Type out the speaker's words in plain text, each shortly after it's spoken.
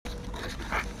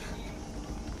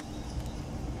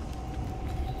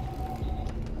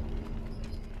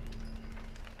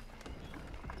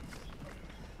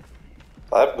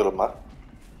I haven't got a map.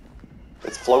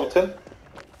 It's floating.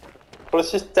 But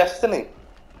it's just destiny.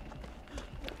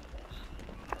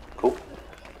 Cool.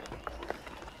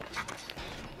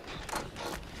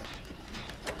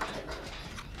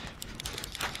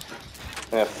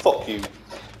 Yeah, fuck you.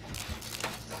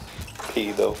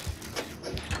 Pedo.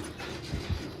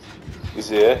 He's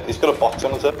here. He's got a box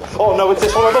on his head. Oh no, it's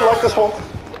this one. I don't like this one.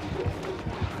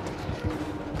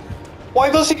 Why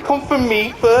does he come for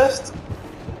me first?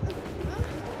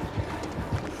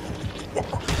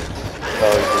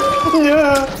 No, he didn't.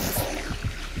 Yeah.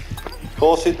 Of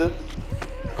course he did.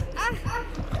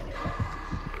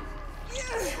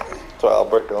 So I'll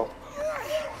break it off.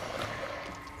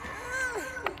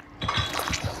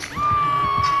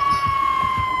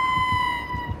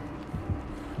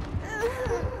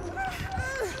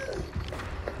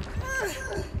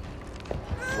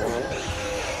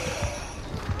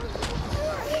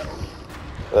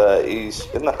 He's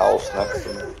in the house next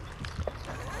to me.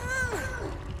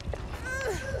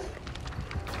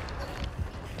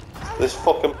 This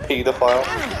fucking pedophile.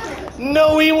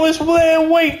 No, he was there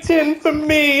waiting for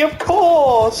me, of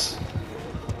course!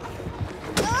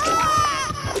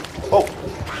 Oh.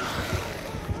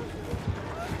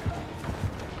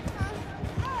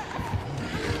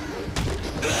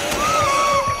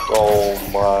 Oh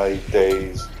my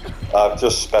days. I've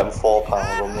just spent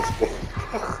 £4 on this game.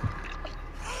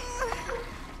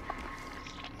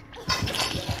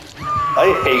 I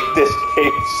hate this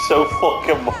game so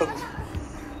fucking much.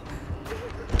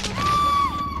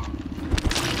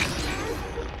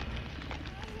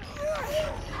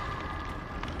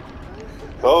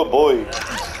 Oh boy.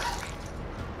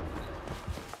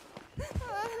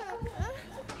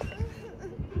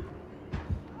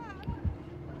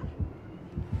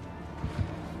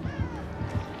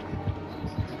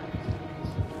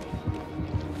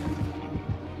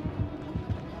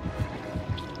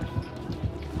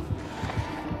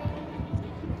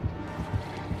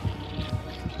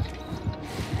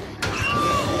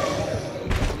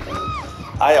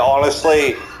 I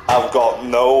honestly have got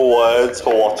no words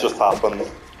for what just happened.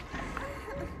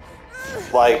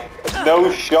 Like,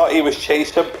 no shot, he was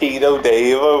chasing Pedo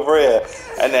Dave over here,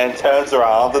 and then turns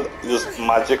around and just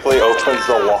magically opens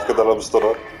the locker that I'm stood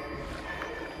up.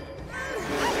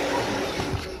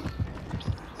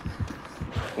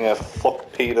 Yeah,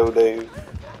 fuck Pedo Dave.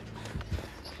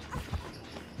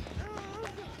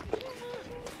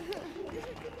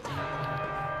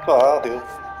 Oh, I'll heal.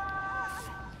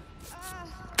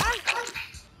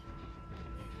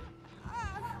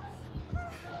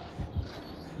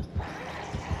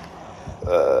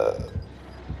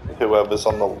 Whoever's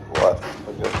on the left,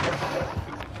 I guess.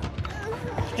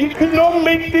 You cannot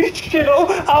make this shit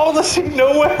up! How does he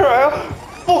know where I am?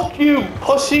 Fuck you,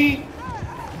 pussy!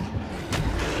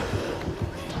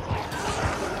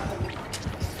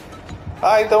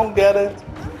 I don't get it.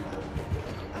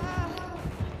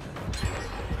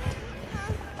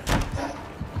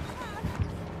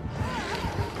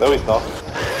 No, he's not.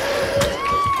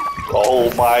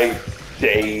 Oh my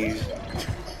days.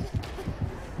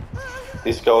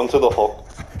 He's going to the hook.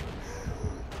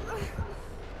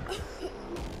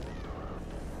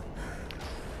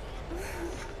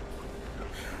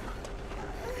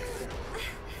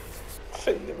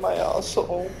 Finger my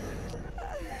arsehole.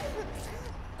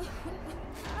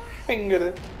 Finger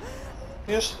it.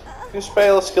 Just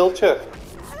fail a skill check.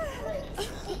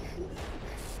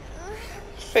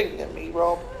 Finger me,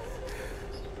 Rob.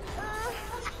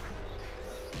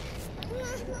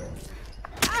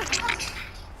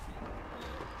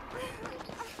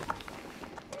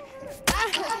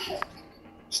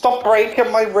 Stop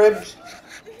breaking my ribs.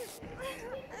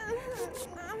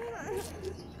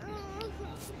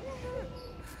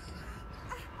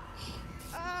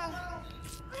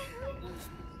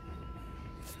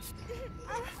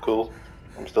 Cool.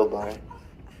 I'm still dying.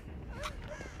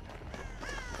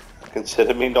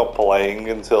 Consider me not playing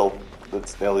until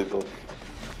it's nearly done.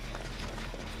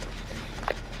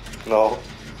 No.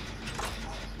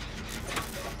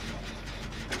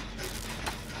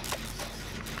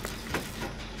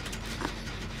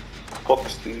 Fuck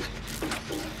Steve.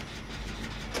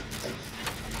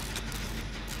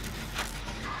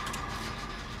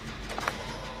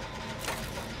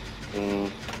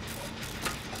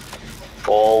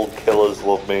 All killers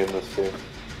love me in this game.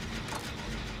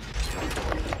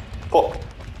 Fuck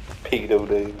Pedo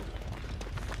Dave.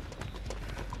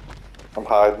 I'm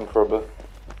hiding for a bit.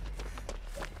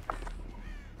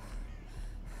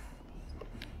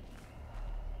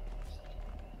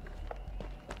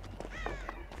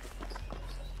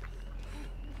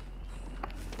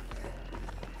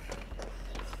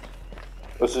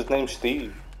 What's his name?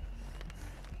 Steve.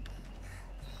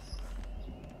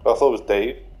 thought it was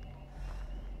Dave.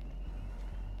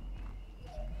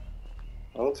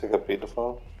 That looks like a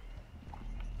pedophile.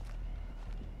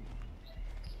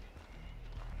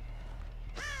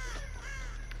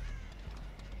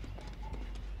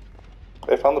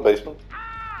 They found the basement.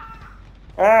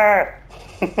 Ah!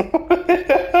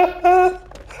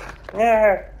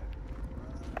 Yeah.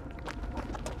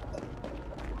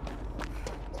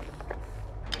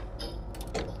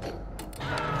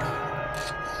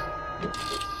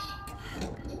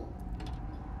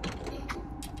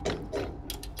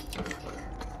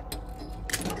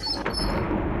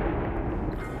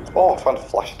 Oh, I found a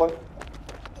flashlight.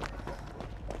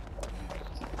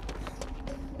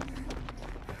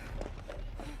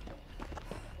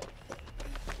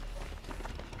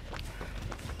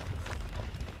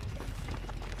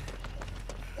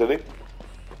 Did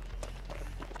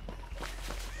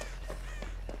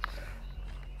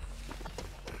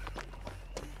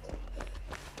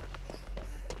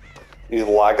he? He's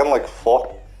lagging like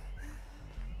fuck.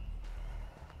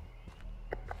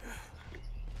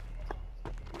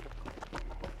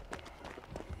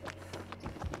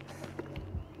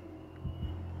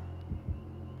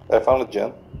 I found a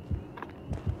gen.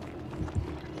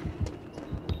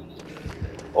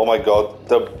 Oh my god,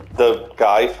 the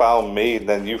guy found me, and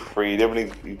then you freed him,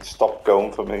 and he stopped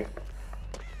going for me.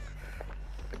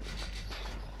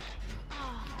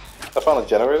 I found a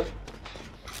generator.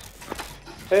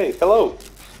 Hey, hello.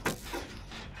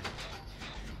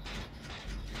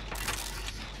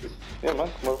 Yeah, man,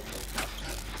 come over.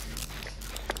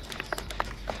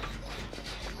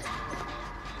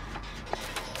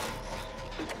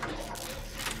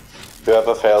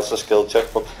 Whoever fails the skill check,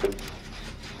 fucks food.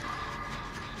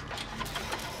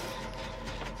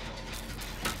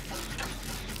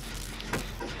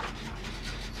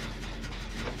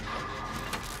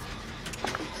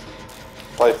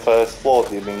 By first floor,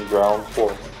 do you mean ground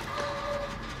floor?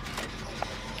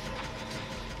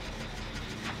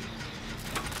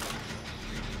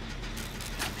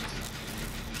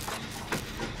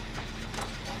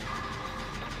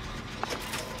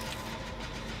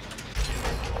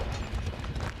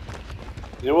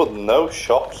 You wouldn't know.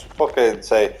 Shops fucking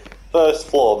say first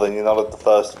floor, then you're not at the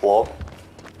first floor.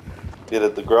 You're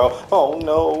at the ground. Oh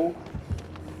no.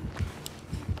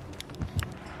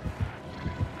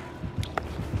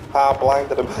 I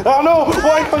blinded him. Oh no!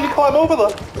 Why can't you climb over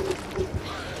there?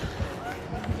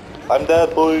 I'm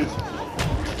dead, boys.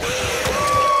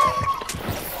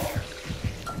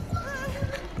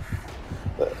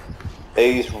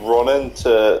 He's running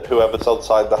to whoever's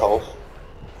outside the house.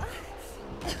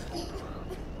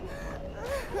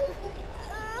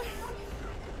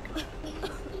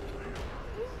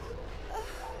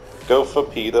 Go for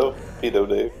Pedo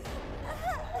Dave.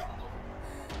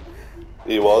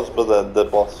 He was, but then the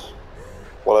boss,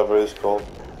 whatever he's called.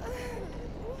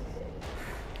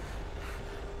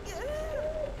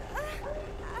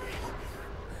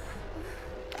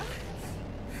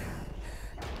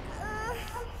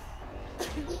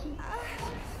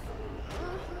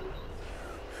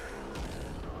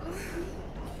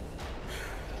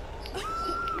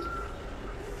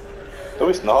 No,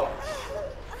 he's not.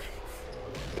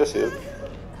 Yes, he is.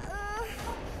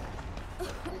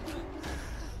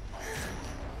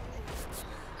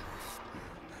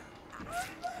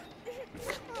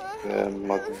 Yeah,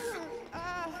 muggy.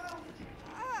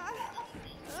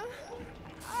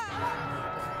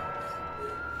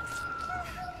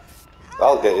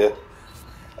 I'll get you.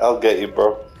 I'll get you,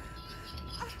 bro.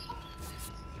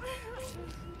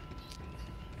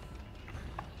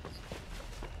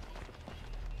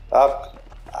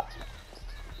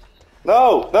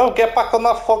 No, get back on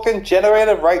that fucking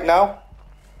generator right now.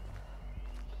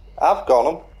 I've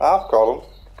got him. I've got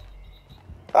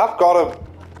him.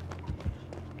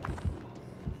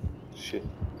 Shit.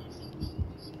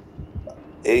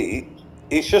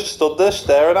 He's just stood there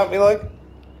staring at me like.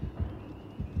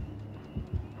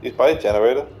 He's by a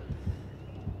generator.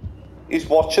 He's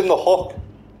watching the hook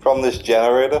from this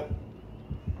generator.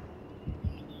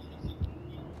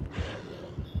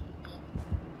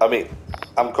 I mean,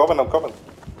 I'm coming.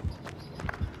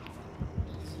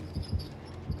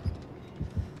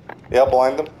 Yeah, I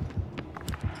blinded him.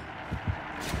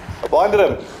 I blinded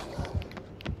him.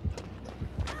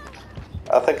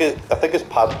 I think his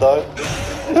pad died.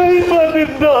 His pad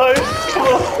didn't die. Come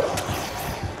on.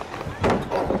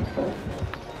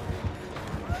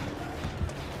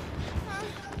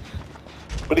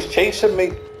 But he's chasing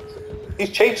me.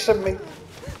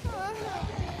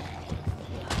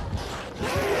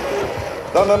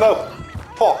 No.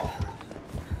 Fuck.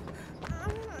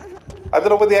 I don't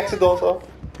know where the exit doors are.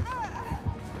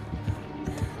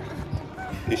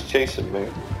 He's chasing me.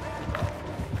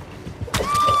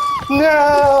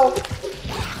 No!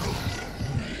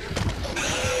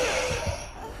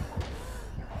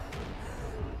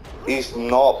 He's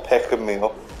not picking me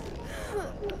up.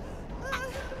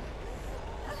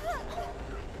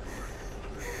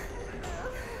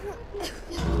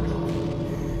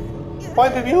 Why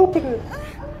did he open it?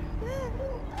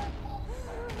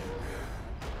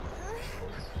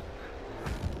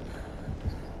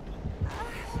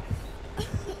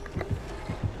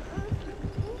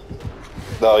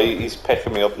 No, he's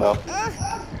picking me up now.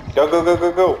 Go, go, go,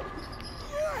 go, go.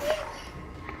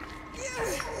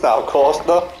 No, of course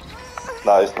not.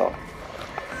 No, he's not.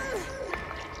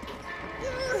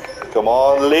 Come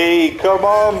on, Lee. Come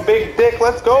on, big dick.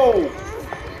 Let's go.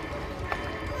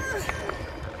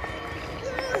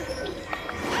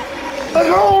 Let's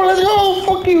go. Let's go.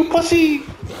 Fuck you, pussy.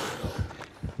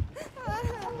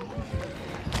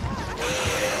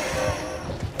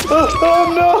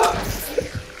 Oh no.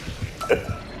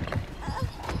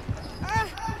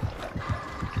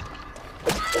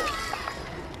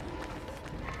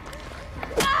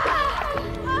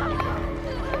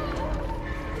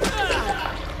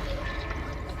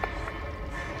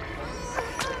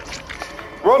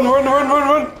 Run, run, run, run,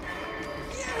 run!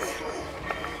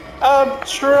 I'm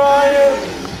trying!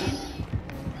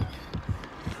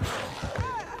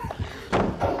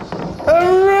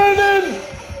 I'm running!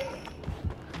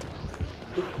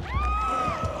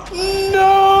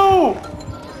 No!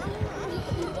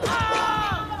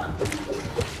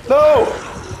 No!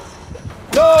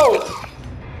 No!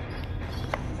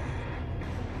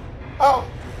 Oh!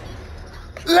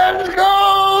 Let's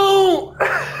go!